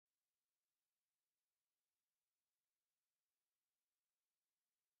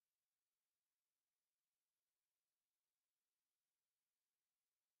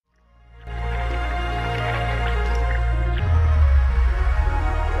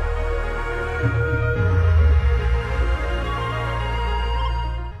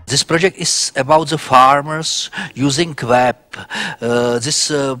This project is about the farmers using web. This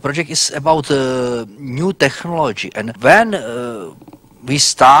project is about new technology. And when we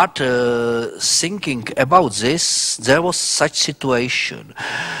start thinking about this, there was such situation.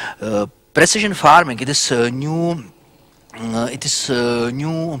 Precision farming, it is new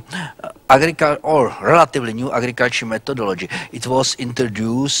agriculture or relatively new agriculture methodology. It was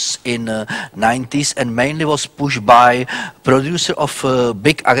introduced in 90s and mainly was pushed by producer of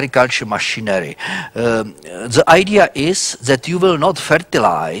big agriculture machinery. The idea is that you will not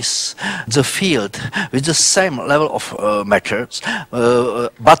fertilize the field with the same level of methods,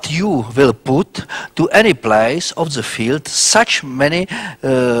 but you will put to any place of the field such many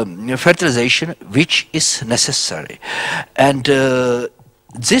fertilization which is necessary. And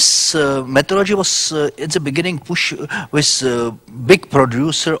this methodology was at the beginning pushed with big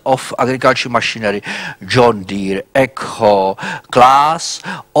producer of agriculture machinery, John Deere, Echo, Claas,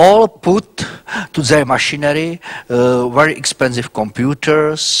 all put to their machinery very expensive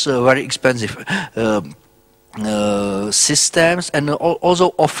computers, very expensive systems, and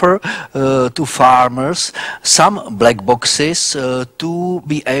also offer to farmers some black boxes to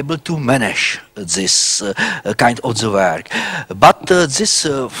be able to manage this kind of the work. But this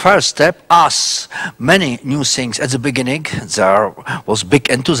first step asks many new things. At the beginning there was big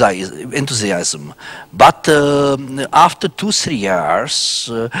enthusiasm, but after 2-3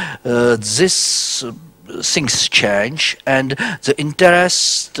 years this things change and the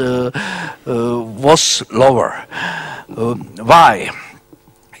interest was lower. Why?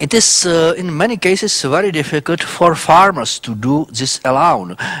 It is in many cases very difficult for farmers to do this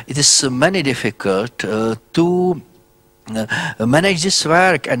alone. It is many difficult to manage this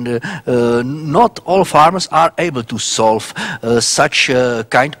work, and not all farmers are able to solve such a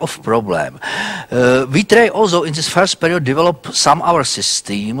kind of problem. We try also in this first period develop some our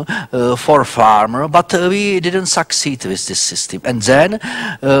system for farmer, but we didn't succeed with this system. And then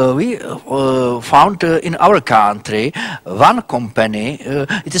we found in our country one company,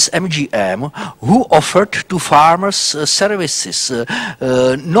 it is MGM, who offered to farmers services,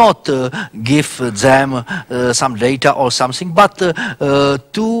 not give them some data or something, but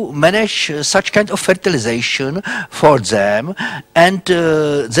to manage such kind of fertilization for them, and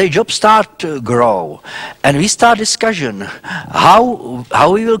their job start to grow. And we start discussion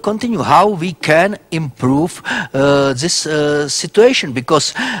how we will continue, how we can improve this situation,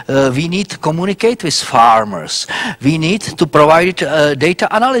 because we need to communicate with farmers, we need to provide data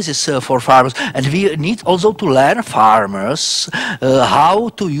analysis for farmers, and we need also to learn farmers how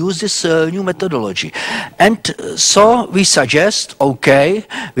to use this new methodology. And so we suggest, okay,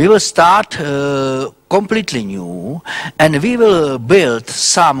 we will start completely new, and we will build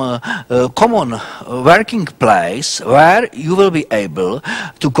some common working place where you will be able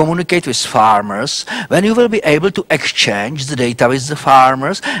to communicate with farmers, when you will be able to exchange the data with the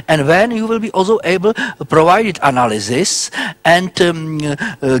farmers, and when you will be also able to provide analysis and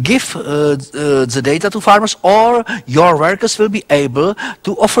give the data to farmers, or your workers will be able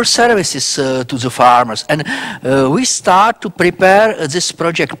to offer services to the farmers. And we start to prepare this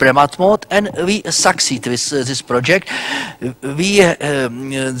project Premathmod, and we succeed with this project.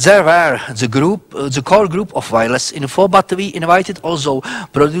 There were the core group of wireless info, but we invited also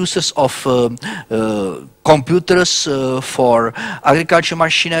producers of computers for agriculture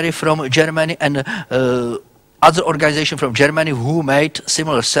machinery from Germany, and other organization from Germany who made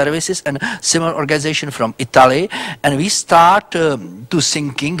similar services, and similar organization from Italy. And we start to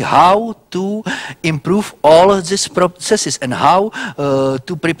thinking how to improve all of these processes and how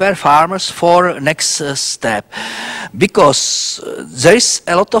to prepare farmers for next step. Because there is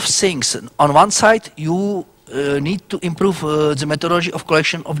a lot of things. On one side, you need to improve the methodology of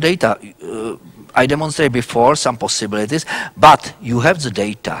collection of data. I demonstrated before some possibilities, but you have the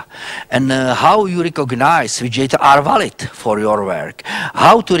data, and how you recognize which data are valid for your work,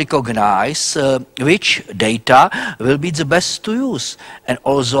 how to recognize which data will be the best to use, and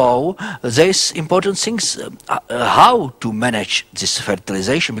also there is important things how to manage this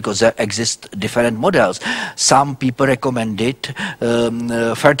fertilization, because there exist different models. Some people recommended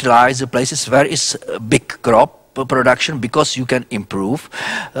fertilize the places where is a big crop production because you can improve.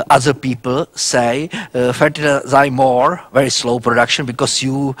 Other people say fertilize more, very slow production, because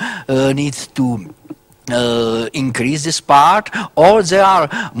you need to increase this part. Or there are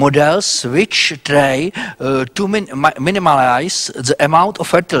models which try to minimize the amount of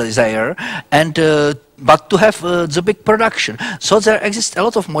fertilizer and but to have the big production. So there exist a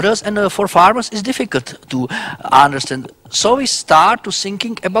lot of models, and for farmers it's difficult to understand. So we start to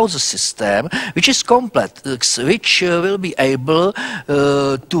thinking about the system, which is complex, which will be able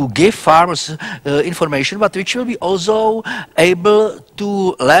to give farmers information, but which will be also able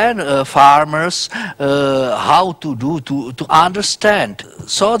to learn farmers how to do, to understand.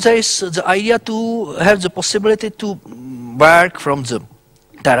 So there is the idea to have the possibility to work from the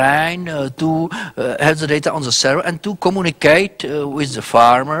terrain, to have the data on the server and to communicate with the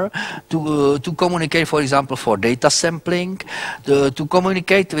farmer, to communicate, for example, for data sampling, to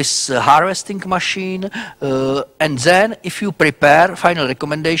communicate with harvesting machine, and then if you prepare final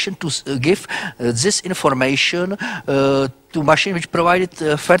recommendation to give this information to machine which provided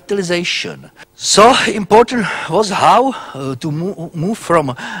fertilization. So important was how to move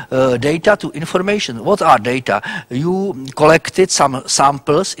from data to information. What are data? You collected some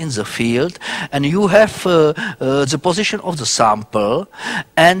samples in the field, and you have the position of the sample,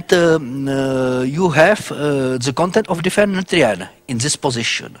 and you have the content of different nutrients in this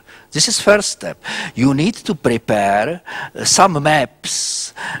position. This is first step. You need to prepare some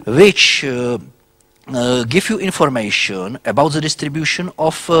maps which give you information about the distribution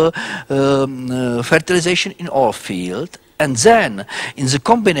of fertilization in all field, and then in the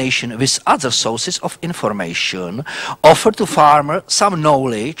combination with other sources of information offer to farmer some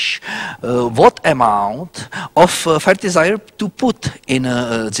knowledge what amount of fertilizer to put in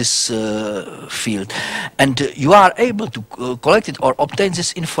this field, and you are able to collect it or obtain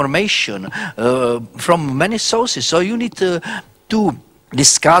this information from many sources. So you need to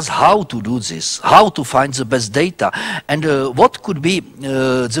discuss how to do this, how to find the best data, and what could be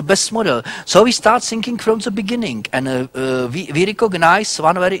the best model. So we start thinking from the beginning, and we recognize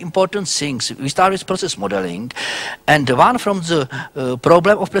one very important thing. We start with process modeling, and one from the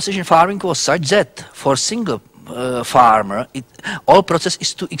problem of precision farming was such that for single farmer, all process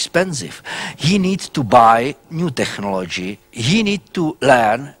is too expensive. He needs to buy new technology, he needs to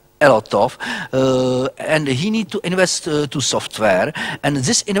learn a lot of, and he need to invest to software, and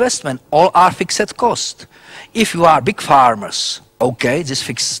this investment all are fixed cost. If you are big farmers, okay, this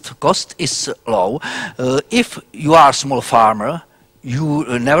fixed cost is low. If you are small farmer, you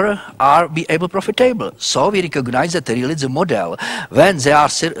never are be able profitable. So we recognize that really the model, when there are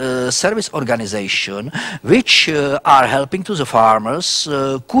service organization which are helping to the farmers,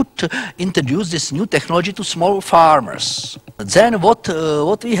 could introduce this new technology to small farmers. Then what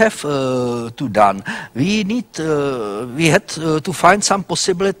we have to done? We had to find some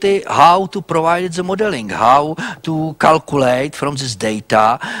possibility how to provide the modeling, how to calculate from this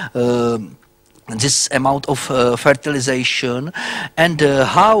data this amount of fertilization, and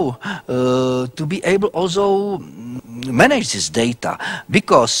how to be able also manage this data,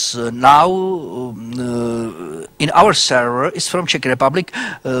 because now in our server is from Czech Republic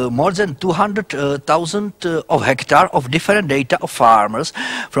more than 200,000 of hectare of different data of farmers.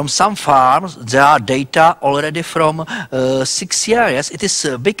 From some farms there are data already from 6 years. It is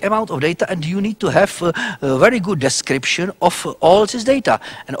a big amount of data, and you need to have a very good description of all this data.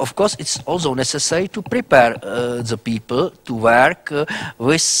 And of course it's also necessary to prepare the people to work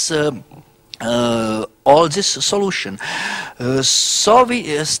with all this solution. So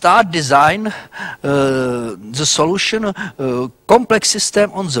we start design the solution complex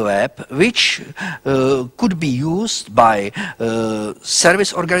system on the web, which could be used by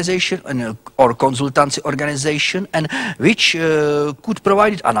service organization or consultancy organization, and which could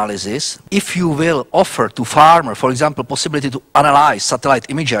provide analysis. If you will offer to farmer, for example, possibility to analyze satellite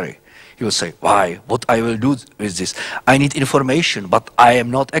imagery, you will say, why? What I will do with this? I need information, but I am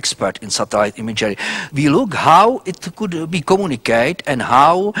not expert in satellite imagery. We look how it could be communicated and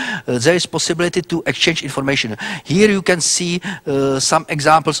how there is possibility to exchange information. Here you can see some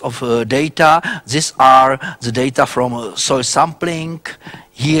examples of data. These are the data from soil sampling.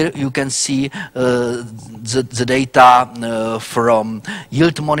 Here you can see the data from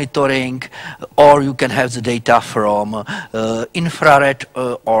yield monitoring, or you can have the data from infrared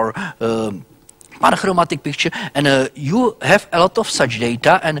or panchromatic picture, and you have a lot of such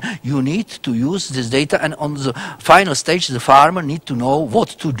data, and you need to use this data, and on the final stage the farmer need to know what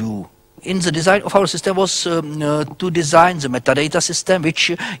to do. In the design of our system was to design the metadata system, which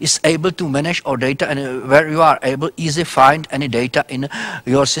is able to manage our data, and where you are able easily find any data in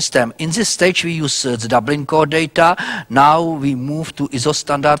your system. In this stage we use the Dublin core data. Now we move to ISO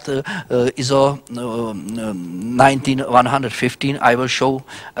standard, ISO 19115. I will show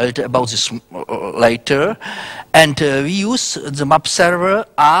a little about this later. And we use the map server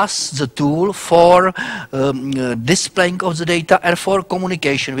as the tool for displaying of the data and for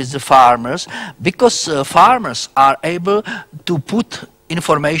communication with the farmer. farmers, because farmers are able to put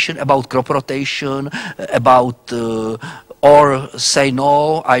information about crop rotation, about or say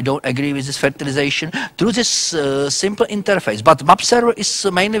no, I don't agree with this fertilization through this simple interface. But map server is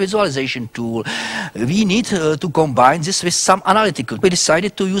mainly a visualization tool. We need to combine this with some analytical. We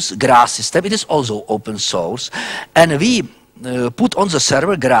decided to use grass system. It is also open source, and we put on the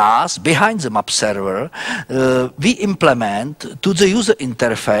server grass behind the map server. We implement to the user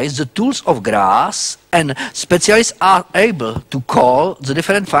interface the tools of grass, and specialists are able to call the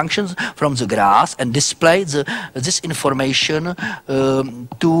different functions from the grass and display this information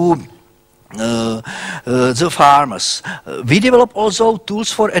to the farmers. We develop also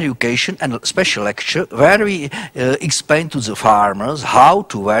tools for education and special lecture where we explain to the farmers how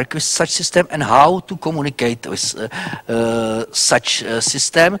to work with such system and how to communicate with such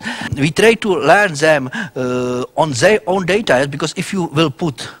system. We try to learn them on their own data, because if you will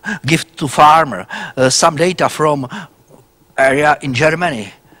give to farmer some data from area in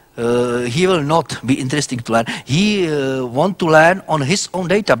Germany, he will not be interested to learn. He want to learn on his own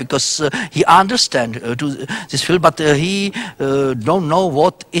data, because he understand to this field, but he don't know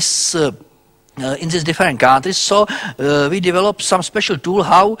what is in these different countries. So we develop some special tool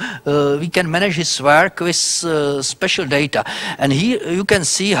how we can manage his work with special data. And here you can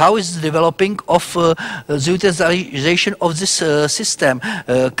see how is the developing of the utilization of this system.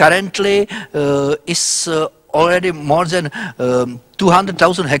 Currently is already more than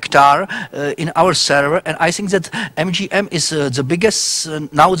 200,000 hectares in our server, and I think that MGM is the biggest,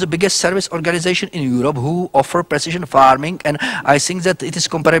 now the biggest service organization in Europe who offer precision farming, and I think that it is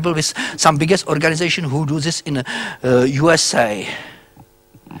comparable with some biggest organization who do this in USA.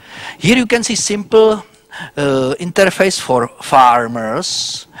 Here you can see simple interface for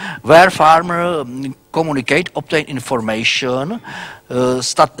farmers, where farmers communicate, obtain information,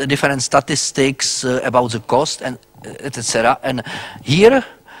 different statistics about the cost, and etc. And here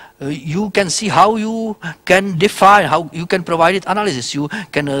you can see how you can define, how you can provide it analysis. You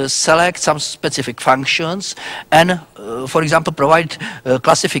can select some specific functions and, for example, provide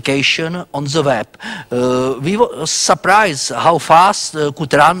classification on the web. We were surprised how fast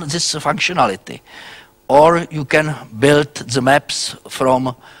could run this functionality. Or you can build the maps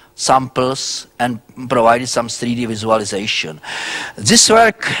from samples and provide some 3D visualization. This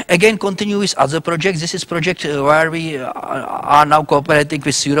work again continues with other projects. This is a project where we are now cooperating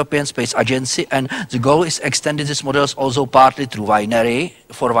with European Space Agency, and the goal is extending these models also partly through winery,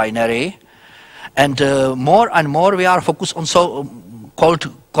 for winery. And more and more we are focused on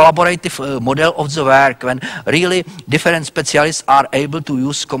so-called collaborative model of the work, when really different specialists are able to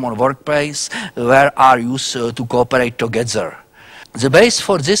use common workplace where are used to cooperate together. The base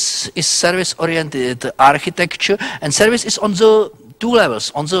for this is service-oriented architecture, and service is on the two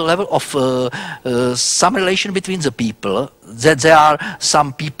levels. On the level of some relation between the people, that there are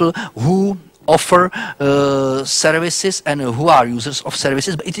some people who offer services and who are users of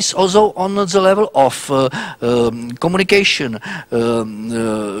services, but it is also on the level of communication,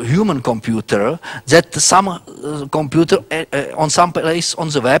 human-computer, that some computer on some place on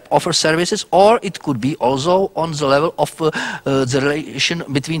the web offers services, or it could be also on the level of the relation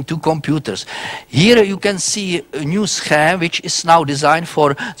between two computers. Here you can see a new scheme which is now designed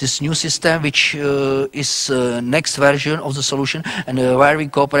for this new system, which is next version of the solution, and where we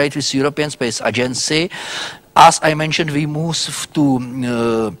cooperate with European Space Agency. As I mentioned, we move to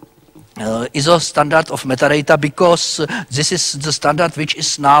ISO standard of metadata, because this is the standard which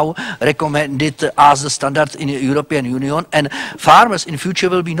is now recommended as the standard in the European Union, and farmers in future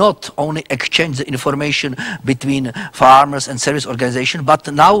will be not only exchange the information between farmers and service organization, but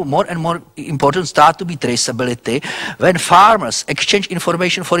now more and more important start to be traceability. When farmers exchange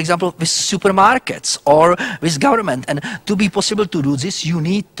information, for example, with supermarkets or with government, and to be possible to do this, you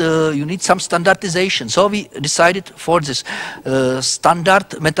need some standardization. So we decided for this standard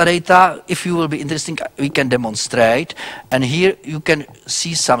metadata. If you will be interested, we can demonstrate. And here you can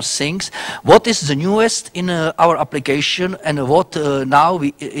see some things. What is the newest in our application, and what now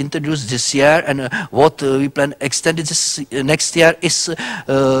we introduced this year, and what we plan extended this next year is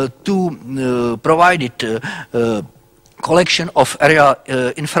to provide it collection of area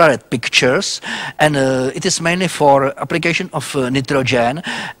infrared pictures, and it is mainly for application of nitrogen,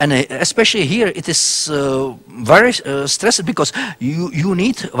 and especially here it is very stressed, because you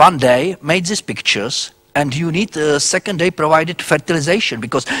need one day made these pictures, and you need second day provided fertilization,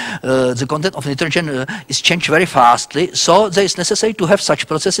 because the content of nitrogen is changed very fastly. So there is necessary to have such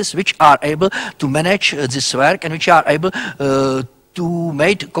processes which are able to manage this work, and which are able to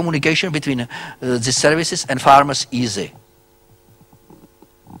make communication between the services and farmers easy.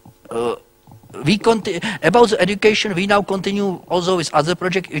 about the education, we now continue also with other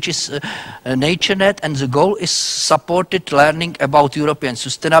project, which is NatureNet, and the goal is supported learning about European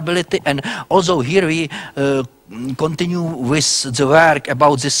sustainability, and also here we continue with the work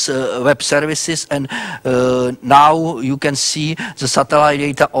about this web services, and now you can see the satellite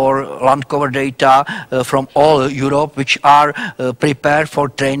data or land cover data from all Europe, which are prepared for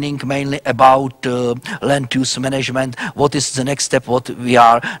training mainly about land use management. What is the next step, what we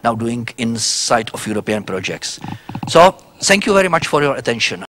are now doing inside of European projects. So thank you very much for your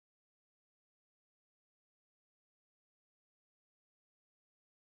attention.